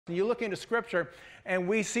You look into Scripture, and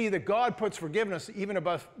we see that God puts forgiveness even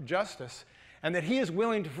above justice, and that he is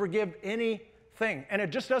willing to forgive anything. And it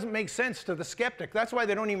just doesn't make sense to the skeptic. That's why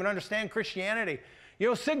they don't even understand Christianity. You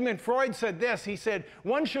know, Sigmund Freud said this. He said,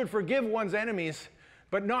 one should forgive one's enemies,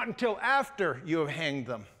 but not until after you have hanged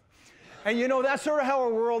them. And you know, that's sort of how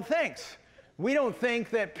our world thinks. We don't think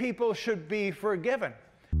that people should be forgiven.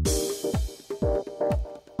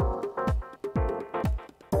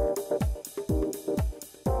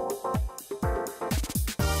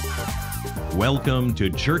 Welcome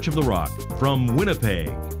to Church of the Rock from Winnipeg.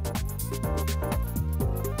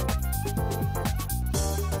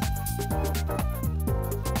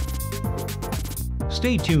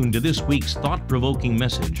 Stay tuned to this week's thought-provoking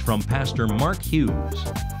message from Pastor Mark Hughes.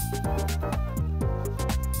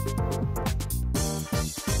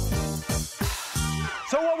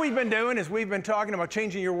 So what we've been doing is we've been talking about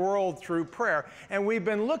changing your world through prayer, and we've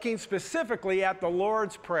been looking specifically at the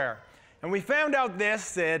Lord's Prayer. And we found out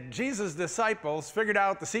this, that Jesus' disciples figured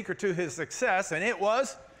out the secret to his success, and it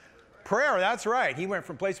was prayer. That's right. He went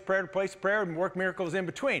from place of prayer to place of prayer and worked miracles in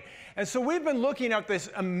between. And so we've been looking at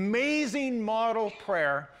this amazing model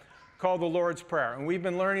prayer called the Lord's Prayer. And we've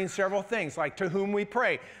been learning several things, like to whom we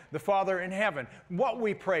pray, the Father in heaven, what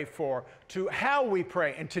we pray for, to how we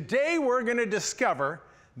pray. And today we're going to discover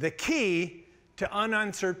the key to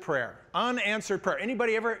unanswered prayer. Unanswered prayer.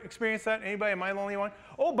 Anybody ever experienced that? Anybody? Am I the only one?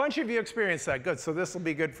 Oh, a bunch of you experienced that. Good. So this will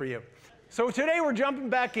be good for you. So today we're jumping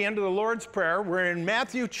back into the Lord's Prayer. We're in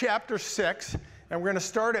Matthew chapter 6, and we're going to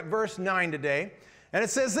start at verse 9 today. And it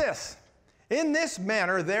says this, "In this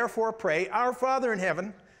manner, therefore, pray, Our Father in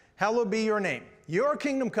heaven, hallowed be your name. Your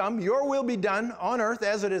kingdom come, your will be done on earth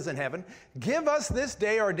as it is in heaven. Give us this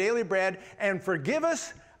day our daily bread, and forgive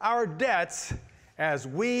us our debts as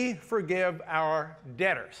we forgive our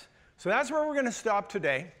debtors." So that's where we're going to stop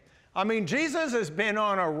today. I mean, Jesus has been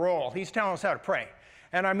on a roll. He's telling us how to pray.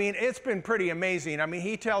 And I mean, it's been pretty amazing. I mean,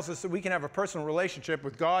 he tells us that we can have a personal relationship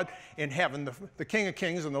with God in heaven, the King of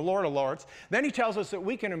Kings and the Lord of Lords. Then he tells us that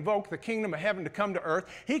we can invoke the kingdom of heaven to come to earth.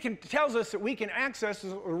 He tells us that we can access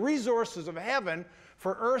the resources of heaven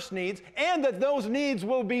for earth's needs, and that those needs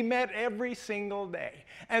will be met every single day.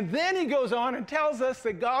 And then he goes on and tells us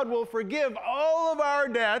that God will forgive all of our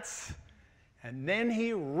debts, and then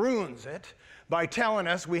he ruins it by telling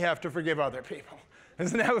us we have to forgive other people.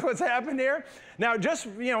 Isn't that what's happened here? Now, just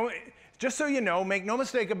so you know, make no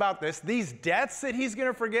mistake about this, these debts that he's going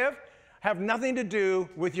to forgive have nothing to do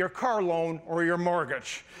with your car loan or your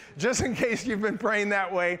mortgage. Just in case you've been praying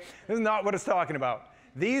that way, this is not what it's talking about.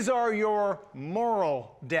 These are your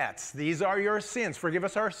moral debts. These are your sins. Forgive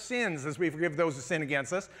us our sins as we forgive those who sin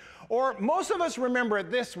against us. Or most of us remember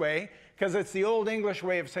it this way, because it's the old English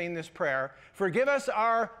way of saying this prayer. Forgive us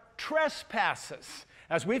our trespasses,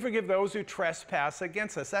 as we forgive those who trespass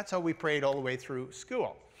against us. That's how we prayed all the way through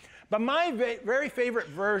school. But my very favorite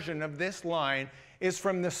version of this line is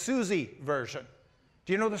from the Suzie version.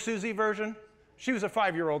 Do you know the Suzie version? She was a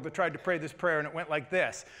 5-year-old that tried to pray this prayer, and it went like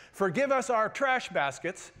this: "Forgive us our trash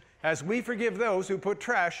baskets, as we forgive those who put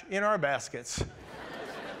trash in our baskets."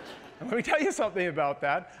 Let me tell you something about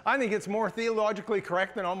that. I think it's more theologically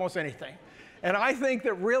correct than almost anything. And I think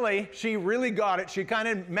that really, she really got it. She kind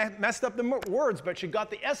of messed up the words, but she got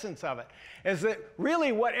the essence of it. Is that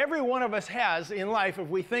really what every one of us has in life, if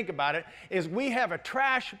we think about it, is we have a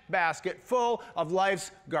trash basket full of life's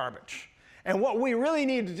garbage. And what we really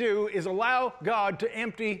need to do is allow God to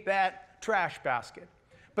empty that trash basket.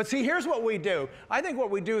 But see, here's what we do. I think what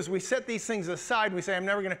we do is we set these things aside, and we say, I'm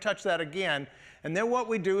never going to touch that again. And then what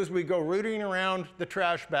we do is we go rooting around the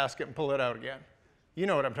trash basket and pull it out again. You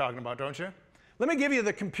know what I'm talking about, don't you? Let me give you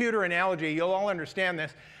the computer analogy. You'll all understand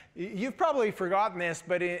this. You've probably forgotten this,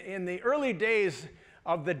 but in the early days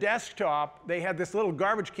of the desktop, they had this little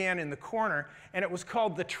garbage can in the corner, and it was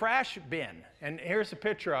called the trash bin. And here's a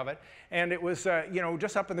picture of it. And it was,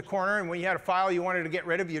 just up in the corner, and when you had a file you wanted to get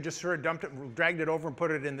rid of, you just sort of dumped it, dragged it over, and put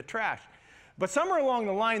it in the trash. But somewhere along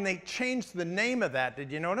the line, they changed the name of that.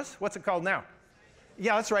 Did you notice? What's it called now?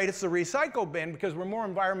 Yeah, that's right. It's the recycle bin, because we're more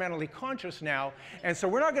environmentally conscious now. And so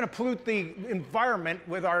we're not going to pollute the environment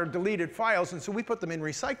with our deleted files. And so we put them in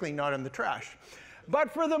recycling, not in the trash.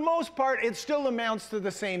 But for the most part, it still amounts to the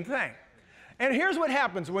same thing. And here's what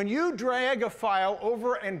happens. When you drag a file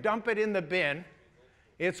over and dump it in the bin,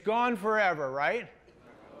 it's gone forever, right?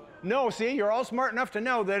 No, see, you're all smart enough to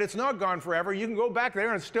know that it's not gone forever. You can go back there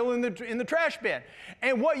and it's still in the trash bin.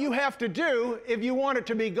 And what you have to do, if you want it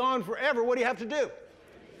to be gone forever, what do you have to do?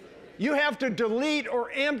 You have to delete or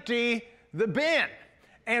empty the bin.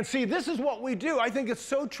 And see, this is what we do. I think it's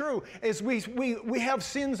so true, is we have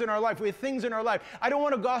sins in our life. We have things in our life. I don't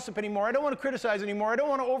want to gossip anymore. I don't want to criticize anymore. I don't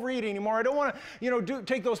want to overeat anymore. I don't want to,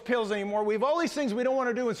 take those pills anymore. We have all these things we don't want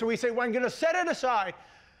to do. And so we say, well, I'm going to set it aside,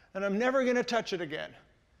 and I'm never going to touch it again.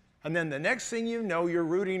 And then the next thing you know, you're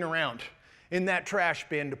rooting around in that trash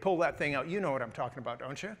bin to pull that thing out. You know what I'm talking about,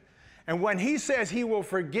 don't you? And when he says he will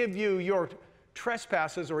forgive you your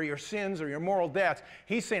trespasses or your sins or your moral debts,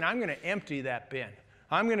 he's saying, I'm going to empty that bin.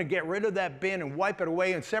 I'm going to get rid of that bin and wipe it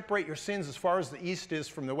away and separate your sins as far as the east is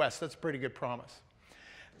from the west. That's a pretty good promise.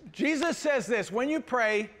 Jesus says this, when you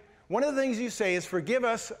pray, one of the things you say is, forgive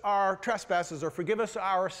us our trespasses or forgive us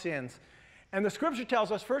our sins. And the scripture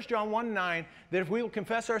tells us, 1 John 1:9, that if we will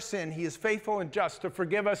confess our sin, he is faithful and just to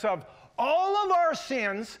forgive us of all of our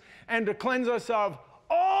sins and to cleanse us of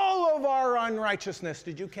all of our unrighteousness.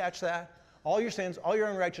 Did you catch that? All your sins, all your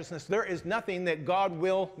unrighteousness. There is nothing that God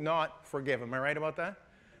will not forgive. Am I right about that?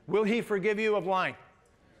 Will he forgive you of lying,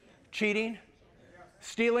 cheating,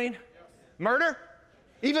 stealing, murder?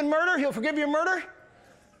 Even murder? He'll forgive you murder?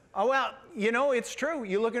 Oh, well, it's true.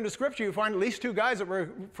 You look into Scripture, you find at least 2 guys that were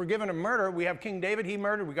forgiven of murder. We have King David, he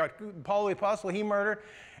murdered. We got Paul the Apostle, he murdered.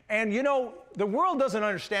 And, the world doesn't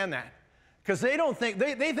understand that because they don't think,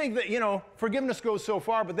 they think that, forgiveness goes so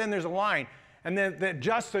far, but then there's a line. And that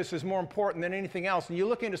justice is more important than anything else. And you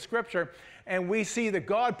look into Scripture, and we see that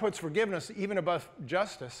God puts forgiveness even above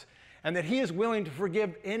justice, and that he is willing to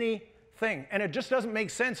forgive anything. And it just doesn't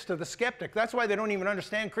make sense to the skeptic. That's why they don't even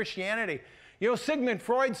understand Christianity. Sigmund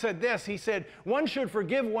Freud said this. He said, one should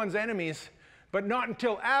forgive one's enemies, but not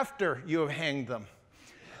until after you have hanged them.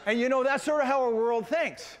 And that's sort of how our world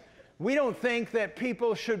thinks. We don't think that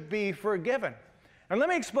people should be forgiven. And let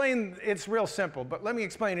me explain, it's real simple, but let me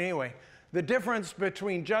explain it anyway. The difference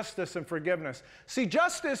between justice and forgiveness. See,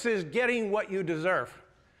 justice is getting what you deserve,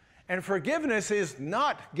 and forgiveness is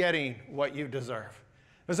not getting what you deserve.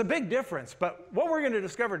 There's a big difference, but what we're going to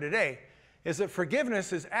discover today is that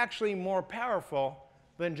forgiveness is actually more powerful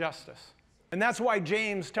than justice. And that's why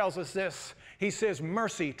James tells us this. He says,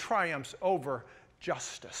 mercy triumphs over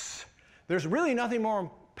justice. There's really nothing more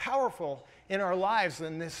powerful in our lives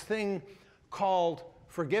than this thing called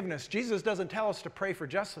forgiveness. Jesus doesn't tell us to pray for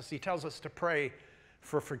justice. He tells us to pray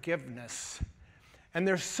for forgiveness. And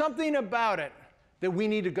there's something about it that we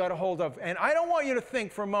need to get a hold of. And I don't want you to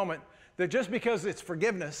think for a moment that just because it's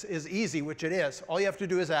forgiveness is easy, which it is. All you have to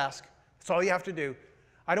do is ask. That's all you have to do.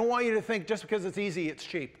 I don't want you to think just because it's easy, it's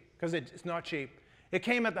cheap, because it's not cheap. It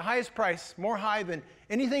came at the highest price, more high than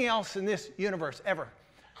anything else in this universe ever.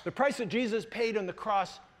 The price that Jesus paid on the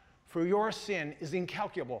cross for your sin is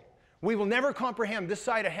incalculable. We will never comprehend this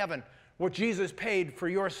side of heaven what Jesus paid for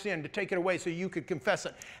your sin to take it away so you could confess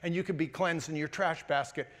it and you could be cleansed and your trash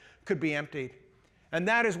basket could be emptied. And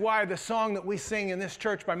that is why the song that we sing in this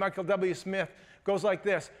church by Michael W. Smith goes like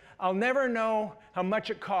this. I'll never know how much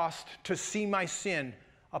it cost to see my sin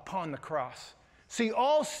upon the cross. See,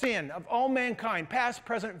 all sin of all mankind, past,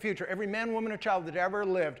 present, and future, every man, woman, or child that ever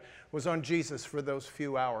lived was on Jesus for those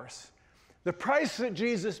few hours. The price that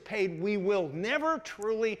Jesus paid, we will never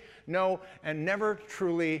truly know and never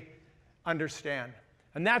truly understand.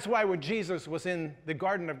 And that's why when Jesus was in the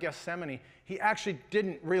Garden of Gethsemane, he actually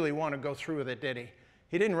didn't really want to go through with it, did he?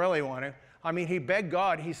 He didn't really want to. I mean, he begged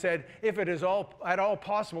God. He said, if it is at all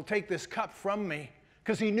possible, take this cup from me,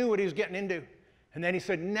 because he knew what he was getting into. And then he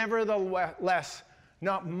said, nevertheless,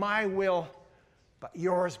 not my will, but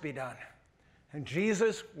yours be done. And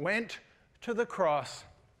Jesus went to the cross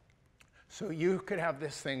so you could have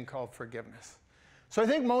this thing called forgiveness. So I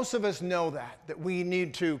think most of us know that we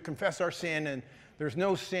need to confess our sin, and there's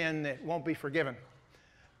no sin that won't be forgiven.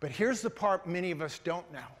 But here's the part many of us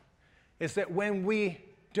don't know, is that when we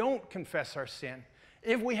don't confess our sin,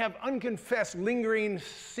 if we have unconfessed, lingering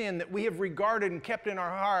sin that we have regarded and kept in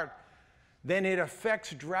our heart, then it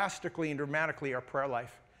affects drastically and dramatically our prayer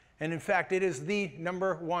life. And in fact, it is the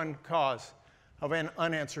 #1 cause of an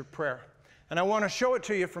unanswered prayer. And I want to show it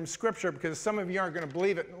to you from Scripture because some of you aren't going to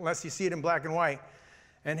believe it unless you see it in black and white.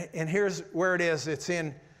 And here's where it is.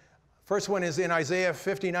 First one is in Isaiah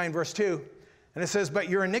 59, verse 2. And it says, but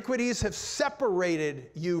your iniquities have separated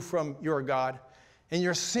you from your God, and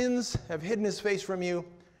your sins have hidden his face from you.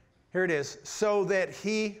 Here it is, so that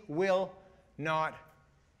he will not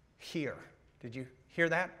hear. Did you hear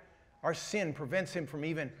that? Our sin prevents him from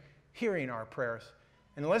even hearing our prayers.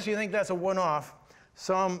 And unless you think that's a one-off,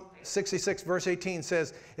 Psalm 66, verse 18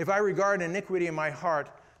 says, if I regard iniquity in my heart,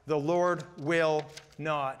 the Lord will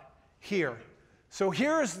not hear. So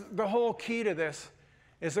here's the whole key to this,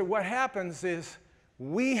 is that what happens is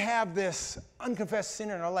we have this unconfessed sin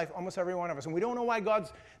in our life, almost every one of us, and we don't know why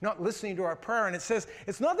God's not listening to our prayer. And it says,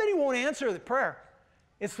 it's not that he won't answer the prayer,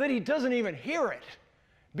 it's that he doesn't even hear it.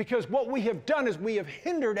 Because what we have done is we have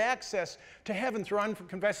hindered access to heaven through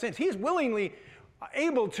unconfessed sins. He's willingly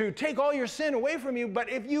able to take all your sin away from you, but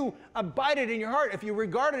if you abide it in your heart, if you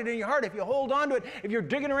regard it in your heart, if you hold on to it, if you're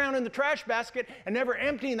digging around in the trash basket and never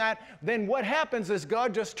emptying that, then what happens is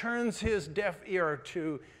God just turns his deaf ear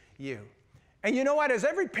to you. And you know what? As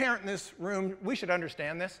every parent in this room, we should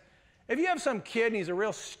understand this. If you have some kid and he's a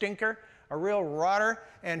real stinker, a real rotter,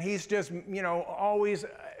 and he's just, always,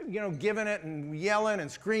 giving it and yelling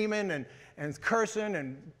and screaming and cursing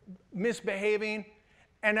and misbehaving,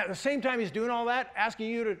 and at the same time he's doing all that,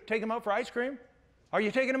 asking you to take him out for ice cream? Are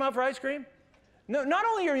you taking him out for ice cream? No, not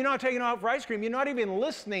only are you not taking him out for ice cream, you're not even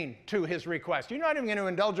listening to his request. You're not even going to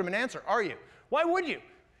indulge him in answer, are you? Why would you?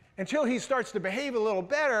 Until he starts to behave a little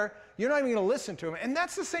better, you're not even going to listen to him. And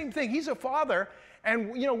that's the same thing. He's a father,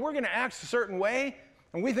 and we're going to act a certain way,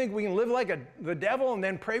 and we think we can live like the devil and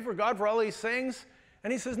then pray for God for all these things.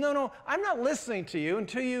 And he says, no, I'm not listening to you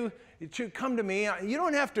until you come to me. You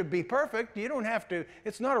don't have to be perfect. You don't have to.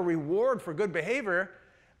 It's not a reward for good behavior,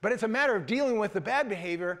 but it's a matter of dealing with the bad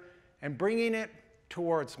behavior and bringing it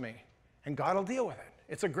towards me. And God will deal with it.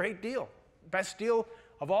 It's a great deal. Best deal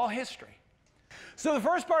of all history. So the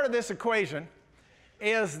first part of this equation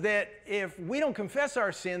is that if we don't confess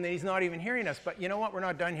our sin, then he's not even hearing us. But you know what? We're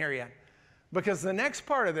not done here yet. Because the next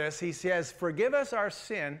part of this, he says, forgive us our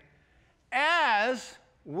sin as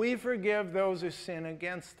we forgive those who sin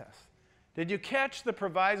against us. Did you catch the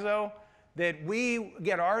proviso that we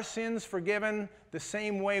get our sins forgiven the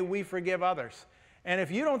same way we forgive others? And if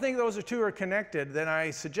you don't think those two are connected, then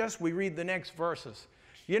I suggest we read the next verses.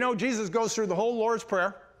 Jesus goes through the whole Lord's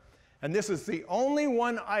Prayer, and this is the only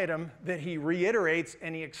one item that he reiterates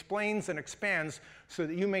and he explains and expands so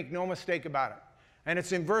that you make no mistake about it. And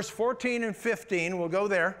it's in verse 14 and 15. We'll go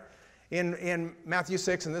there in Matthew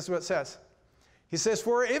 6, and this is what it says. He says,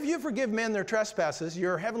 for if you forgive men their trespasses,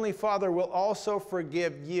 your heavenly Father will also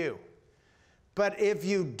forgive you. But if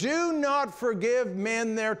you do not forgive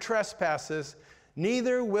men their trespasses,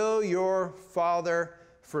 neither will your Father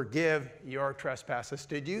forgive your trespasses.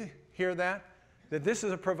 Did you hear that? That this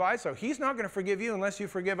is a proviso. He's not going to forgive you unless you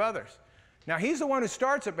forgive others. Now, he's the one who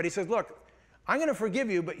starts it, but he says, look, I'm going to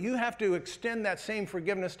forgive you, but you have to extend that same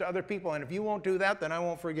forgiveness to other people, and if you won't do that, then I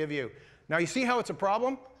won't forgive you. Now, you see how it's a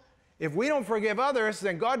problem? If we don't forgive others,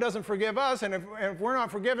 then God doesn't forgive us, and if we're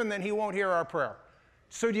not forgiven, then he won't hear our prayer.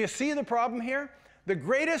 So do you see the problem here? The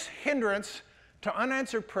greatest hindrance to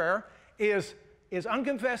unanswered prayer is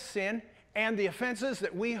unconfessed sin and the offenses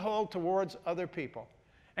that we hold towards other people.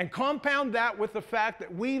 And compound that with the fact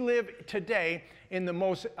that we live today in the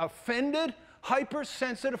most offended,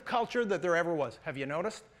 hypersensitive culture that there ever was. Have you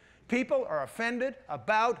noticed? People are offended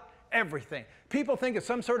about everything. People think it's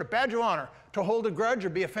some sort of badge of honor to hold a grudge or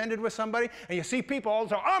be offended with somebody. And you see people all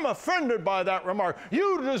the time, I'm offended by that remark.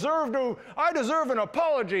 I deserve an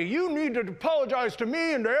apology. You need to apologize to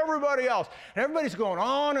me and to everybody else. And everybody's going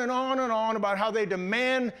on and on and on about how they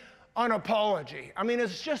demand an apology. I mean,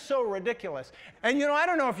 it's just so ridiculous. And I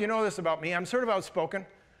don't know if you know this about me. I'm sort of outspoken.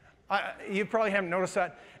 You probably haven't noticed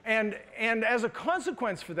that. And as a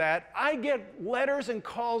consequence for that, I get letters and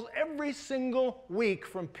calls every single week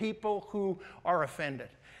from people who are offended.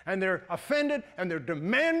 And they're offended and they're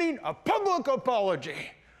demanding a public apology.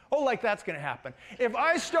 Oh, like that's going to happen. If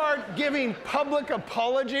I start giving public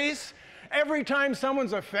apologies every time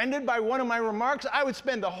someone's offended by one of my remarks, I would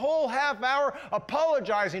spend the whole half hour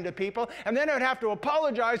apologizing to people, and then I'd have to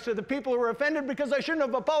apologize to the people who were offended because I shouldn't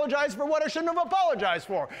have apologized for what I shouldn't have apologized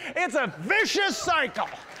for. It's a vicious cycle.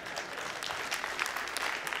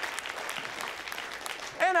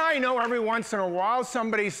 And I know every once in a while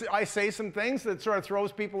I say some things that sort of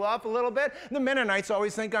throws people off a little bit. The Mennonites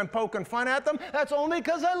always think I'm poking fun at them. That's only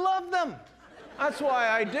because I love them. That's why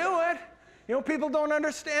I do it. People don't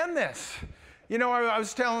understand this. I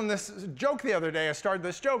was telling this joke the other day. I started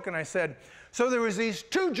this joke and I said, so there was these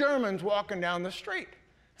two Germans walking down the street.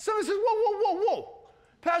 Someone says, whoa.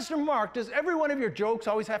 Pastor Mark, does every one of your jokes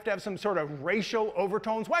always have to have some sort of racial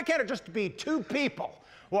overtones? Why can't it just be two people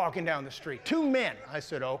walking down the street? Two men. I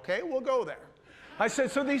said, okay, we'll go there. I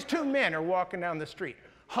said, so these two men are walking down the street,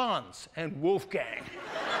 Hans and Wolfgang.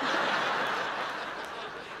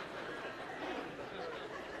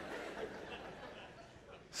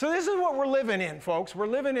 So this is what we're living in, folks. We're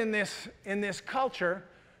living in this culture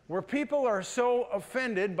where people are so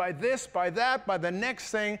offended by this, by that, by the next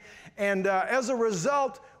thing, and as a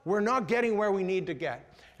result, we're not getting where we need to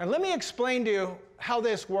get. And let me explain to you how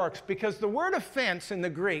this works, because the word offense in the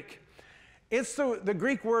Greek It's the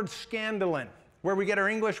Greek word scandalon, where we get our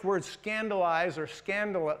English word scandalize or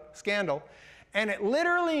scandal, and it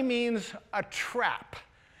literally means a trap.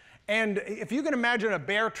 And if you can imagine a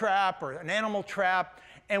bear trap or an animal trap,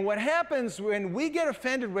 and what happens when we get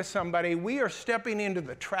offended with somebody, we are stepping into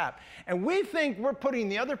the trap. And we think we're putting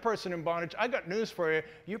the other person in bondage. I got news for you.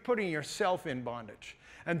 You're putting yourself in bondage.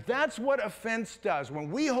 And that's what offense does. When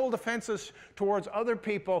we hold offenses towards other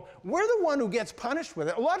people, we're the one who gets punished with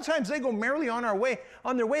it. A lot of times they go merrily on their way.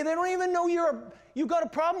 They don't even know you've got a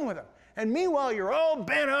problem with them. And meanwhile, you're all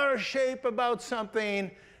bent out of shape about something,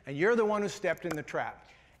 and you're the one who stepped in the trap.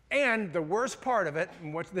 And the worst part of it,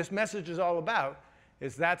 and what this message is all about,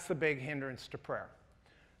 is that's the big hindrance to prayer.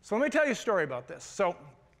 So let me tell you a story about this. So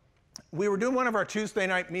we were doing one of our Tuesday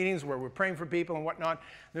night meetings where we're praying for people and whatnot.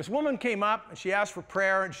 This woman came up and she asked for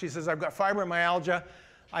prayer and she says, I've got fibromyalgia.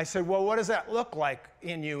 I said, well, what does that look like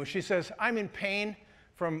in you? And she says, I'm in pain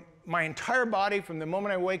from my entire body from the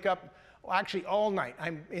moment I wake up, well, actually all night.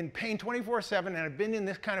 I'm in pain 24/7 and I've been in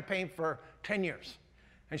this kind of pain for 10 years.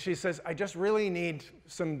 And she says, I just really need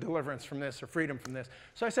some deliverance from this or freedom from this.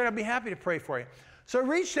 So I said, I'd be happy to pray for you. So I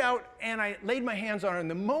reached out and I laid my hands on her. And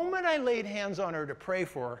the moment I laid hands on her to pray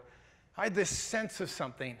for her, I had this sense of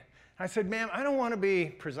something. I said, ma'am, I don't want to be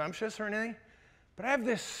presumptuous or anything, but I have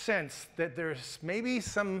this sense that there's maybe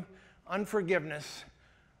some unforgiveness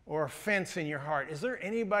or offense in your heart. Is there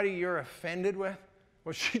anybody you're offended with?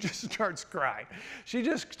 Well, she just starts crying. She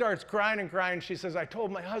just starts crying and crying. She says, I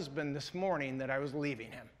told my husband this morning that I was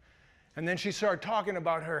leaving him. And then she started talking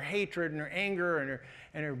about her hatred and her anger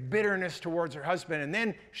and her bitterness towards her husband. And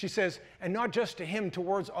then she says, and not just to him,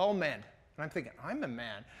 towards all men. And I'm thinking, I'm a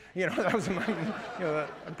man.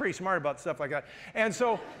 I'm pretty smart about stuff like that. And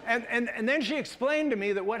so, and then she explained to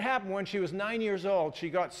me that what happened when she was 9 years old, she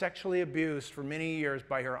got sexually abused for many years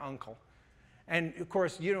by her uncle. And of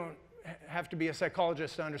course, you don't have to be a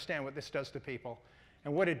psychologist to understand what this does to people.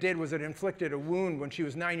 And what it did was it inflicted a wound when she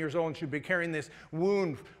was 9 years old, and she'd been carrying this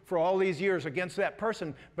wound for all these years against that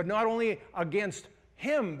person, but not only against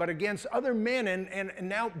him, but against other men, and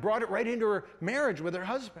now brought it right into her marriage with her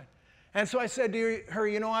husband. And so I said to her,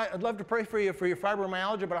 I'd love to pray for your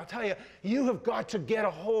fibromyalgia, but I'll tell you, you have got to get a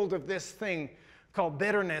hold of this thing called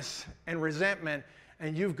bitterness and resentment,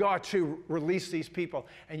 and you've got to release these people.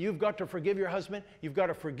 And you've got to forgive your husband, you've got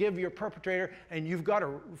to forgive your perpetrator, and you've got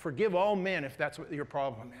to forgive all men if that's what your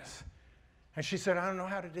problem is. And she said, I don't know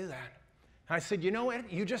how to do that. And I said, you know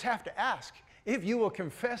what? You just have to ask. If you will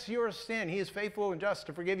confess your sin, he is faithful and just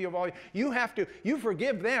to forgive you of all. You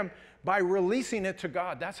forgive them by releasing it to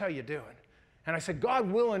God. That's how you do it. And I said,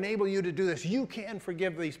 God will enable you to do this. You can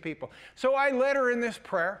forgive these people. So I led her in this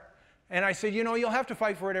prayer. And I said, you'll have to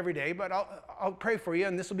fight for it every day, but I'll pray for you,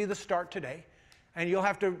 and this will be the start today. And you'll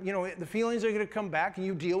have to, the feelings are going to come back, and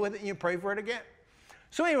you deal with it, and you pray for it again.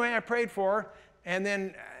 So anyway, I prayed for her, and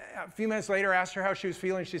then a few minutes later, asked her how she was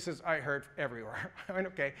feeling. She says, I hurt everywhere. I went,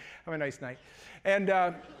 okay, have a nice night. And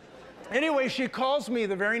anyway, she calls me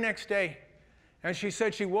the very next day, and she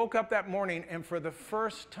said she woke up that morning, and for the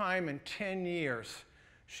first time in 10 years,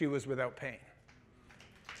 she was without pain.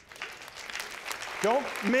 Don't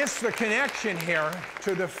miss the connection here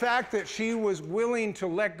to the fact that she was willing to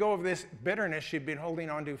let go of this bitterness she'd been holding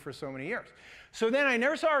on to for so many years. So then I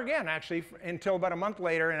never saw her again, actually, until about a month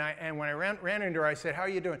later. And when I ran into her, I said, how are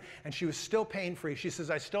you doing? And she was still pain-free. She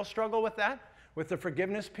says, I still struggle with that, with the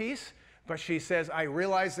forgiveness piece. But she says, I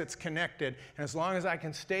realize it's connected. And as long as I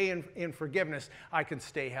can stay in forgiveness, I can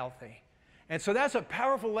stay healthy. And so that's a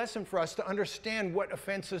powerful lesson for us to understand what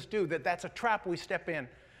offenses do, that's a trap we step in.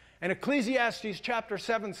 And Ecclesiastes chapter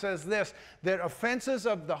 7 says this, that offenses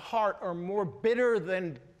of the heart are more bitter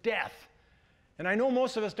than death. And I know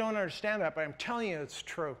most of us don't understand that, but I'm telling you it's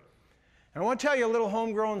true. And I want to tell you a little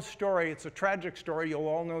homegrown story. It's a tragic story. You'll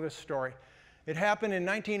all know this story. It happened in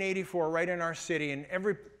 1984 right in our city, and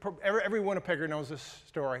every Winnipegger knows this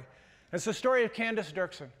story. It's the story of Candace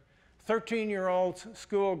Dirksen, 13-year-old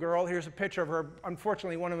schoolgirl. Here's a picture of her.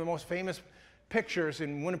 Unfortunately, one of the most famous pictures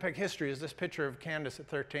in Winnipeg history is this picture of Candace at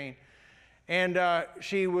 13. And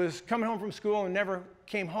she was coming home from school and never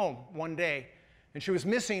came home one day. And she was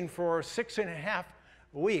missing for 6.5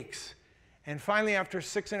 weeks. And finally, after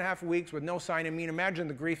 6.5 weeks with no sign, imagine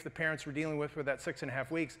the grief the parents were dealing with for that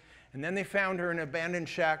 6.5 weeks. And then they found her in an abandoned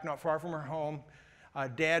shack not far from her home,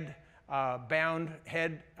 dead, bound,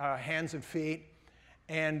 hands and feet.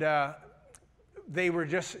 And it was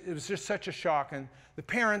just such a shock. And the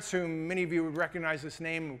parents, whom many of you would recognize this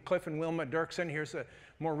name, Cliff and Wilma Dirksen, here's a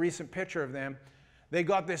more recent picture of them, they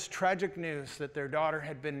got this tragic news that their daughter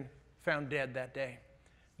had been found dead that day.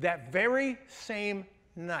 That very same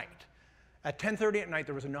night, at 10:30 at night,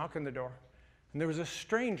 there was a knock on the door. And there was a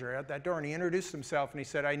stranger at that door, and he introduced himself, and he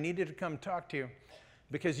said, I needed to come talk to you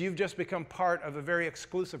because you've just become part of a very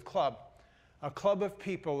exclusive club, a club of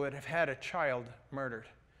people that have had a child murdered.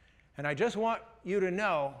 And I just want you to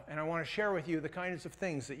know, and I want to share with you the kinds of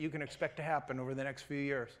things that you can expect to happen over the next few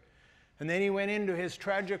years. And then he went into his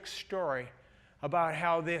tragic story about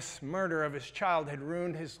how this murder of his child had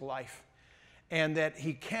ruined his life, and that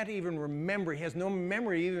he can't even remember. He has no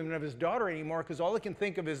memory even of his daughter anymore, because all he can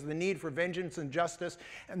think of is the need for vengeance and justice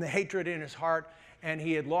and the hatred in his heart. And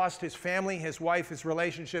he had lost his family, his wife, his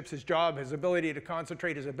relationships, his job, his ability to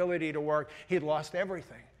concentrate, his ability to work. He had lost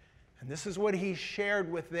everything. And this is what he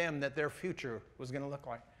shared with them that their future was going to look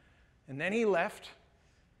like. And then he left,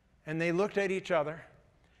 and they looked at each other,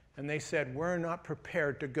 and they said, we're not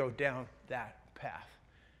prepared to go down that path.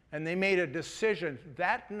 And they made a decision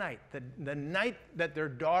that night, the night that their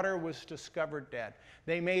daughter was discovered dead.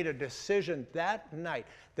 They made a decision that night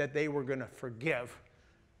that they were going to forgive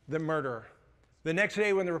the murderer. The next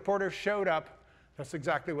day when the reporters showed up, that's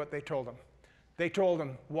exactly what they told them. They told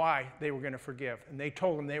them why they were going to forgive. And they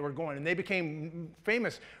told them they were going. And they became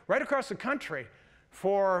famous right across the country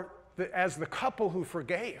as the couple who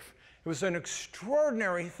forgave. It was an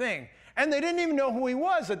extraordinary thing. And they didn't even know who he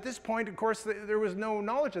was at this point. Of course, there was no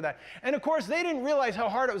knowledge of that. And of course, they didn't realize how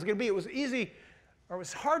hard it was going to be. It was easy, or it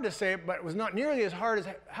was hard to say it, but it was not nearly as hard as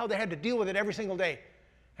how they had to deal with it every single day.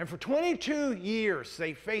 And for 22 years,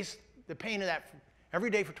 they faced the pain of that every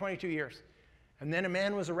day for 22 years. And then a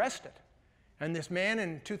man was arrested. And this man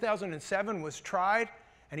in 2007 was tried,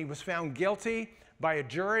 and he was found guilty by a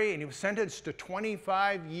jury, and he was sentenced to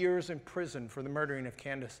 25 years in prison for the murdering of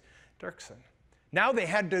Candace Dirksen. Now they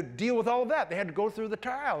had to deal with all of that. They had to go through the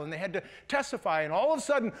trial, and they had to testify. And all of a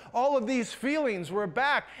sudden, all of these feelings were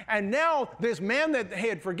back. And now this man that they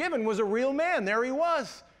had forgiven was a real man. There he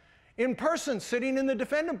was, in person, sitting in the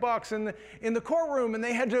defendant box in the courtroom. And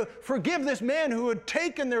they had to forgive this man who had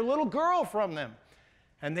taken their little girl from them.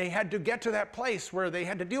 And they had to get to that place where they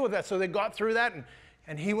had to deal with that. So they got through that,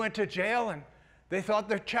 and he went to jail, and they thought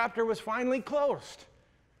the chapter was finally closed.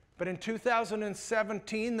 But in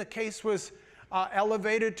 2017, the case was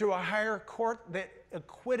elevated to a higher court that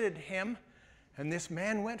acquitted him, and this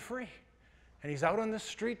man went free. And he's out on the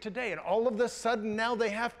street today, and all of a sudden now they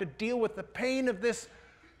have to deal with the pain of this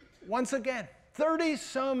once again.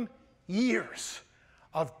 30-some years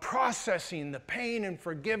of processing the pain and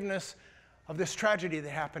forgiveness of this tragedy that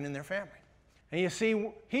happened in their family. And you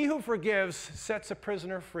see, he who forgives sets a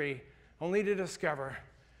prisoner free, only to discover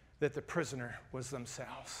that the prisoner was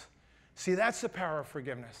themselves. See, that's the power of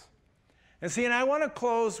forgiveness. And see, and I want to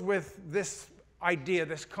close with this idea,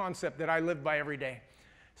 this concept that I live by every day.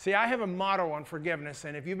 See, I have a motto on forgiveness,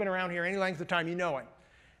 and if you've been around here any length of time, you know it.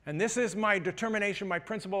 And this is my determination, my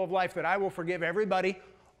principle of life, that I will forgive everybody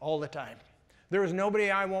all the time. There is nobody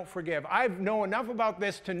I won't forgive. I know enough about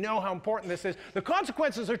this to know how important this is. The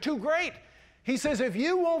consequences are too great. He says, if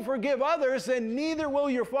you won't forgive others, then neither will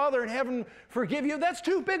your Father in heaven forgive you. That's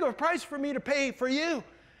too big of a price for me to pay for you.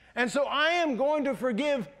 And so I am going to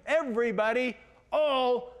forgive everybody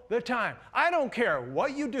all the time. I don't care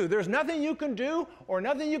what you do. There's nothing you can do or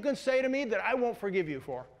nothing you can say to me that I won't forgive you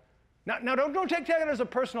for. Now don't take that as a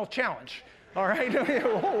personal challenge, all right?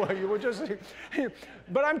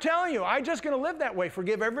 But I'm telling you, I'm just going to live that way,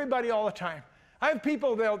 forgive everybody all the time. I have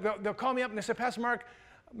people, they'll call me up and they say, Pastor Mark,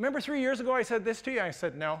 remember 3 years ago I said this to you? I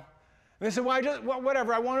said, no. And they said, well,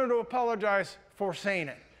 whatever, I wanted to apologize for saying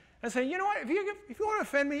it. I say, you know what, if you want to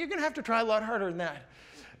offend me, you're going to have to try a lot harder than that.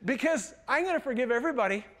 Because I'm going to forgive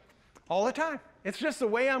everybody all the time. It's just the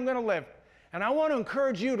way I'm going to live. And I want to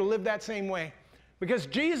encourage you to live that same way. Because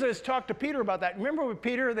Jesus talked to Peter about that. Remember with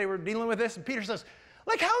Peter, they were dealing with this, and Peter says,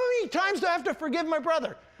 like, how many times do I have to forgive my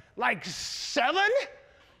brother? Like 7?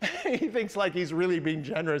 He thinks like he's really being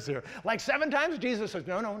generous here. Like 7 times? Jesus says,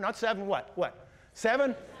 no, not 7. What?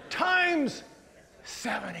 7 times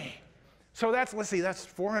 70. So let's see, that's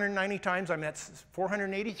 490 times. That's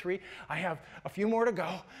 483. I have a few more to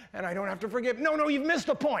go, and I don't have to forgive. No, you've missed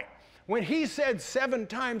a point. When he said 7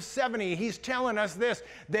 times 70, he's telling us this,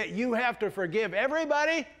 that you have to forgive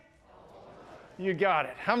everybody. You got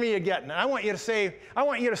it. How many are you getting it? I want you to say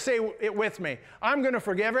it with me. I'm going to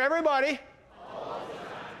forgive everybody.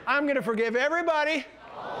 I'm going to forgive everybody.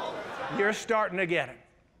 You're starting to get it.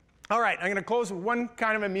 All right, I'm going to close with one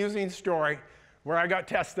kind of amusing story where I got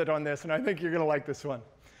tested on this, and I think you're going to like this one.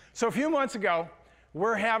 So a few months ago,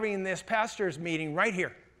 we're having this pastor's meeting right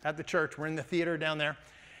here at the church. We're in the theater down there.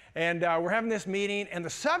 And we're having this meeting, and the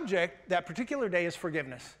subject that particular day is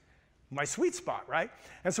forgiveness. My sweet spot, right?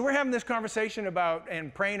 And so we're having this conversation about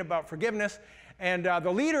and praying about forgiveness. And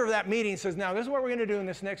the leader of that meeting says, now, this is what we're going to do in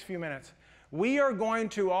this next few minutes. we are going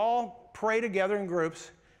to all pray together in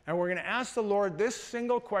groups, and we're going to ask the Lord this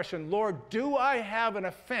single question: Lord, do I have an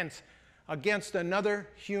offense against another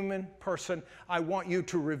human person? I want you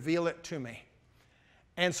to reveal it to me.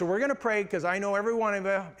 And so we're going to pray, because I know every one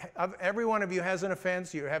of you has an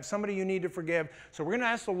offense. You have somebody you need to forgive. So we're going to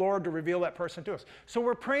ask the Lord to reveal that person to us. So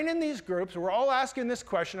we're praying in these groups. We're all asking this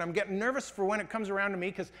question. I'm getting nervous for when it comes around to me,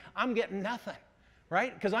 because I'm getting nothing,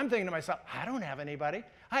 right? Because I'm thinking to myself, I don't have anybody.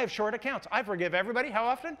 I have short accounts. I forgive everybody. How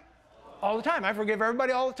often? All the time. I forgive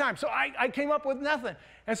everybody all the time. So I came up with nothing.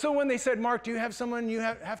 And so when they said, Mark, do you have someone you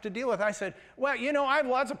have to deal with? I said, well, you know, I have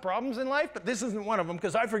lots of problems in life, but this isn't one of them,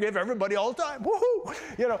 because I forgive everybody all the time. Woohoo!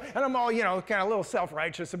 You know, and I'm all, you know, kind of a little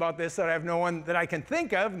self-righteous about this, that I have no one that I can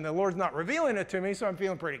think of, and the Lord's not revealing it to me, so I'm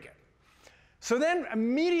feeling pretty good. So then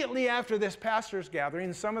immediately after this pastor's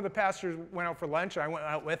gathering, some of the pastors went out for lunch. I went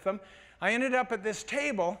out with them. I ended up at this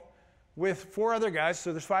table with 4 other guys,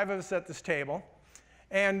 so there's 5 of us at this table.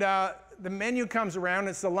 And the menu comes around.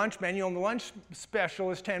 It's the lunch menu, and the lunch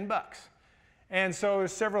special is $10. And so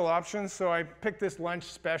there's several options. So I picked this lunch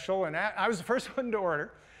special, and I was the first one to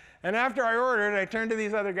order. And after I ordered, I turned to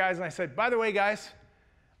these other guys, and I said, by the way, guys,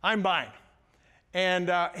 I'm buying. And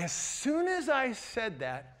as soon as I said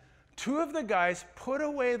that, 2 of the guys put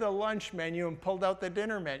away the lunch menu and pulled out the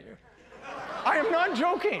dinner menu. I am not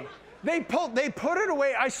joking. They put it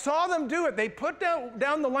away. I saw them do it. They put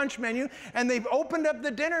down the lunch menu, and they've opened up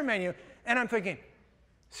the dinner menu. And I'm thinking,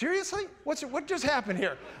 seriously? What just happened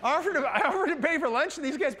here? I offered to pay for lunch, and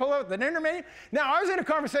these guys pull out the dinner menu? Now, I was in a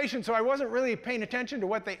conversation, so I wasn't really paying attention to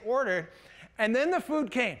what they ordered. And then the food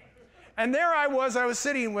came. And there I was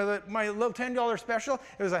sitting with my little $10 special.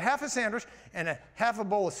 It was a half a sandwich and a half a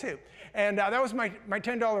bowl of soup. And that was my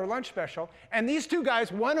 $10 lunch special. And these 2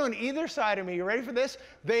 guys, one on either side of me, you ready for this?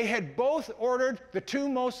 They had both ordered the 2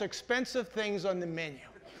 most expensive things on the menu.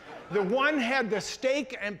 The one had the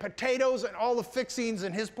steak and potatoes and all the fixings,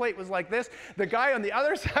 and his plate was like this. The guy on the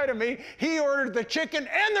other side of me, he ordered the chicken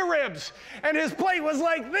and the ribs, and his plate was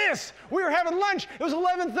like this. We were having lunch. It was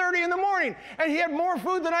 11:30 in the morning, and he had more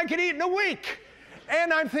food than I could eat in a week.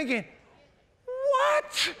 And I'm thinking,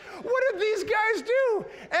 what? What did these guys do?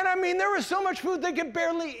 And I mean, there was so much food they could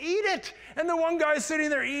barely eat it. And the one guy's sitting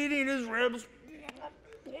there eating his ribs.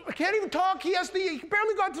 I can't even talk. He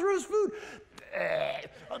barely got through his food.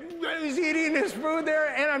 He's eating his food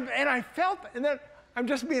there, and I felt, and then I'm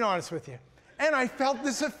just being honest with you, and I felt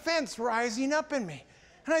this offense rising up in me.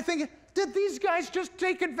 And I think, did these guys just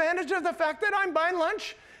take advantage of the fact that I'm buying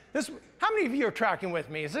lunch? How many of you are tracking with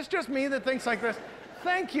me? Is this just me that thinks like this?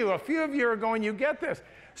 Thank you. A few of you are going, you get this.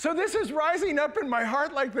 So this is rising up in my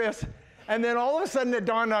heart like this, and then all of a sudden it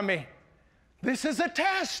dawned on me, this is a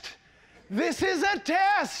test. This is a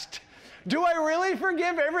test. Do I really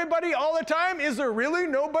forgive everybody all the time? Is there really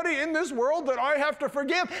nobody in this world that I have to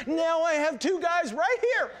forgive? Now I have 2 guys right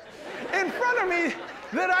here in front of me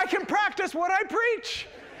that I can practice what I preach.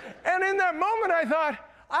 And in that moment I thought,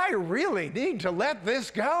 I really need to let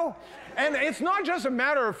this go. And it's not just a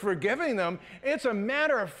matter of forgiving them, it's a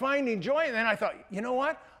matter of finding joy. And then I thought, you know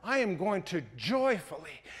what? I am going to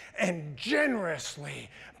joyfully and generously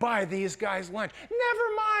buy these guys lunch.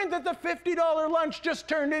 Never mind that the $50 lunch just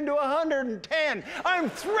turned into $110. I'm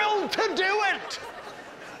thrilled to do it.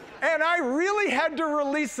 And I really had to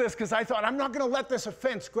release this, because I thought, I'm not going to let this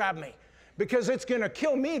offense grab me, because it's going to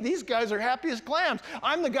kill me. These guys are happy as clams.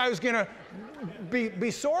 I'm the guy who's going to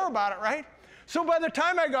be sore about it, right? So by the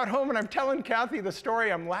time I got home and I'm telling Kathy the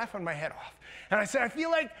story, I'm laughing my head off. And I said,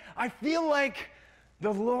 I feel like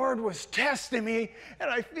the Lord was testing me, and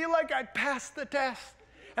I feel like I passed the test.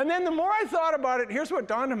 And then the more I thought about it, here's what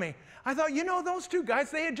dawned on me. I thought, you know, those 2 guys,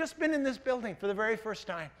 they had just been in this building for the very first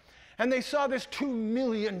time. And they saw this $2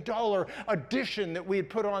 million addition that we had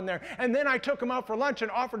put on there. And then I took them out for lunch and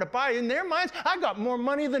offered to buy. In their minds, I got more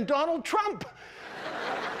money than Donald Trump.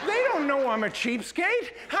 They don't know I'm a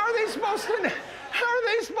cheapskate. How are they supposed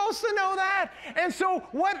to know that? And so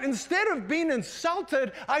instead of being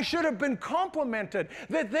insulted, I should have been complimented,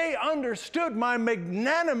 that they understood my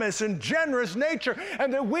magnanimous and generous nature,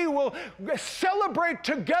 and that we will celebrate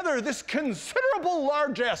together this considerable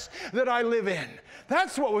largesse that I live in.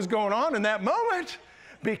 That's what was going on in that moment,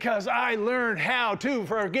 because I learned how to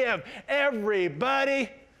forgive everybody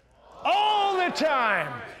all the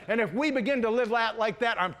time. And if we begin to live like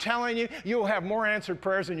that, I'm telling you, you'll have more answered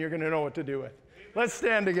prayers than you're going to know what to do with. Let's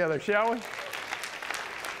stand together, shall we?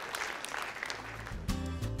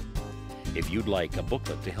 If you'd like a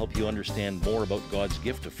booklet to help you understand more about God's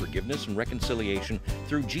gift of forgiveness and reconciliation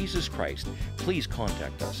through Jesus Christ, please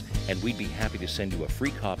contact us, and we'd be happy to send you a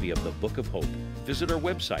free copy of the Book of Hope. Visit our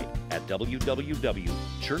website at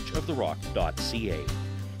www.churchoftherock.ca.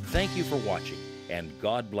 Thank you for watching, and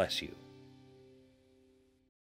God bless you.